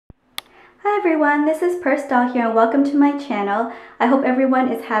Hi everyone, this is Purse Doll here and welcome to my channel. I hope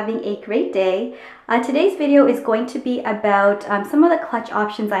everyone is having a great day. Today's video is going to be about some of the clutch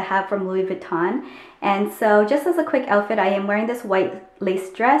options I have from Louis Vuitton. And so just as a quick outfit, I am wearing this white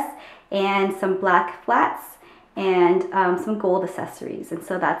lace dress and some black flats and some gold accessories. And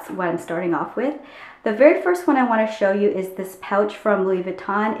so that's what I'm starting off with. The very first one I want to show you is this pouch from Louis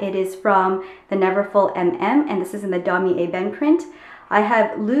Vuitton. It is from the Neverfull MM and this is in the Damier Ebene print. I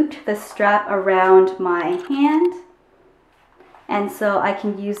have looped the strap around my hand, and so I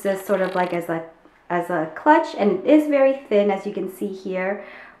can use this sort of like as a clutch, and it is very thin, as you can see here.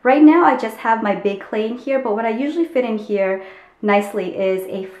 Right now I just have my big clay in here, but what I usually fit in here nicely is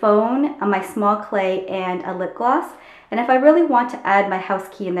a phone, my small clay, and a lip gloss. And if I really want to add my house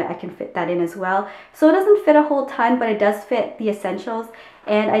key in there, I can fit that in as well. So it doesn't fit a whole ton, but it does fit the essentials.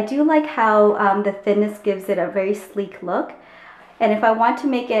 And I do like how the thinness gives it a very sleek look. And if I want to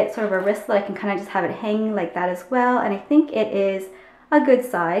make it sort of a wristlet, I can kind of just have it hanging like that as well. And I think it is a good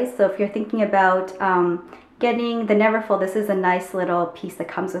size. So if you're thinking about getting the Neverfull, this is a nice little piece that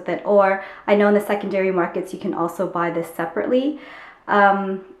comes with it. Or I know in the secondary markets, you can also buy this separately.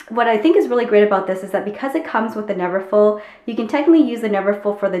 What I think is really great about this is that because it comes with the Neverfull, you can technically use the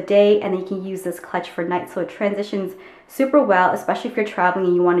Neverfull for the day and then you can use this clutch for night. So it transitions super well, especially if you're traveling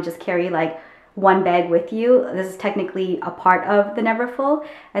and you want to just carry like one bag with you. This is technically a part of the Neverfull,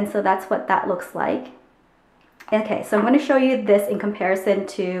 and so that's what that looks like. Okay, so I'm going to show you this in comparison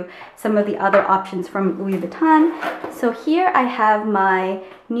to some of the other options from Louis Vuitton. So here I have my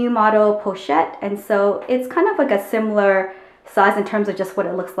new model Pochette, and so it's kind of like a similar size in terms of just what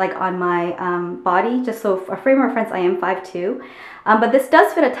it looks like on my body. Just so for a frame of reference, I am 5'2", but this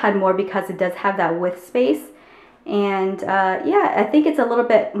does fit a ton more because it does have that width space. And yeah, I think it's a little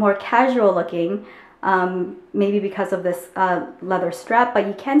bit more casual looking, maybe because of this leather strap, but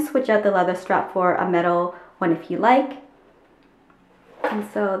you can switch out the leather strap for a metal one if you like. And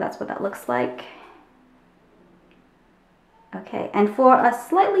so that's what that looks like. Okay, and for a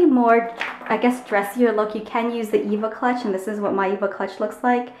slightly more, I guess, dressier look, you can use the Eva clutch, and this is what my Eva clutch looks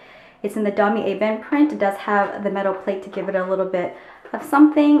like. It's in the Damier Ebene print. It does have the metal plate to give it a little bit of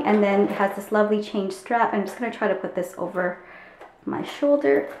something, and then it has this lovely chain strap. I'm just going to try to put this over my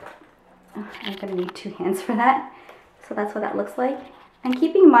shoulder. Oh, I'm going to need two hands for that. So that's what that looks like. And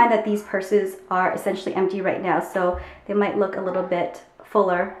keeping in mind that these purses are essentially empty right now, so they might look a little bit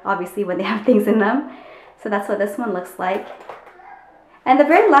fuller, obviously, when they have things in them. So that's what this one looks like. And the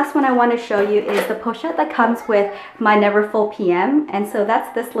very last one I want to show you is the pochette that comes with my Neverfull PM. And so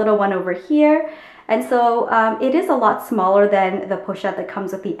that's this little one over here. And so it is a lot smaller than the pochette that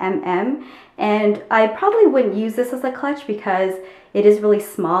comes with the MM. And I probably wouldn't use this as a clutch because it is really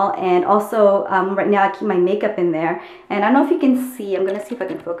small. And also right now I keep my makeup in there. And I don't know if you can see, I'm going to see if I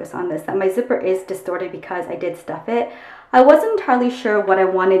can focus on this, that my zipper is distorted because I did stuff it. I wasn't entirely sure what I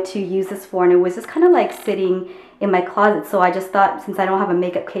wanted to use this for, and it was just kind of like sitting in my closet. So I just thought, since I don't have a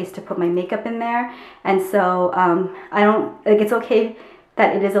makeup case to put my makeup in there, and so I don't, like, it's okay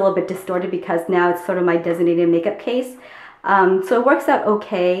that it is a little bit distorted because now it's sort of my designated makeup case. So it works out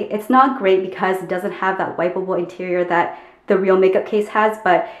okay. It's not great because it doesn't have that wipeable interior that the real makeup case has,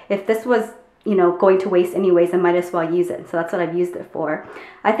 but if this was, you know, going to waste anyways, I might as well use it. So that's what I've used it for.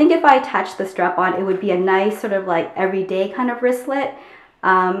 I think if I attached the strap on, it would be a nice sort of like everyday kind of wristlet,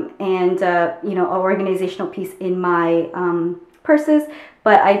 and you know, an organizational piece in my purses.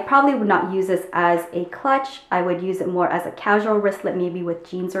 But I probably would not use this as a clutch. I would use it more as a casual wristlet, maybe with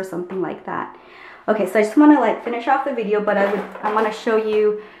jeans or something like that. Okay, so I just want to like finish off the video, but I want to show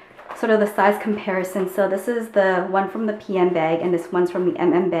you sort of the size comparison. So this is the one from the PM bag, and this one's from the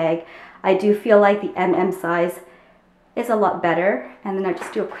MM bag. I do feel like the MM size is a lot better. And then I'll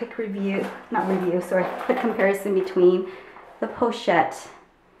just do a quick review, not review, sorry, quick comparison between the pochette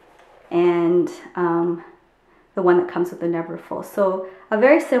and the one that comes with the Neverfull. So a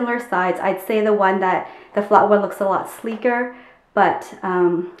very similar size. I'd say the flat one looks a lot sleeker, but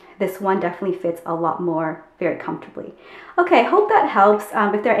this one definitely fits a lot more very comfortably. Okay, hope that helps.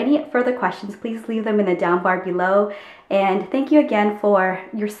 If there are any further questions, please leave them in the down bar below. And thank you again for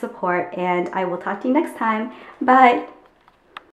your support, and I will talk to you next time. Bye.